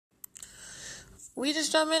We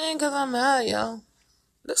just jumping in because I'm mad, yo.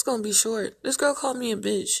 This gonna be short. This girl called me a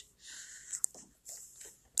bitch.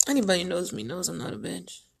 Anybody knows me knows I'm not a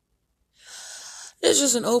bitch. It's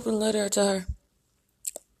just an open letter to her.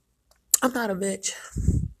 I'm not a bitch.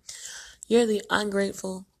 You're the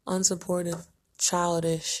ungrateful, unsupportive,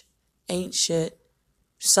 childish, ain't shit,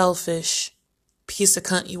 selfish piece of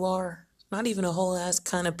cunt you are. Not even a whole ass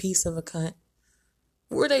kind of piece of a cunt.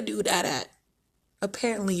 Where they do that at?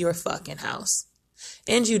 Apparently your fucking house.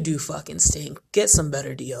 And you do fucking stink. Get some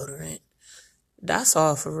better deodorant. That's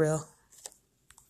all for real.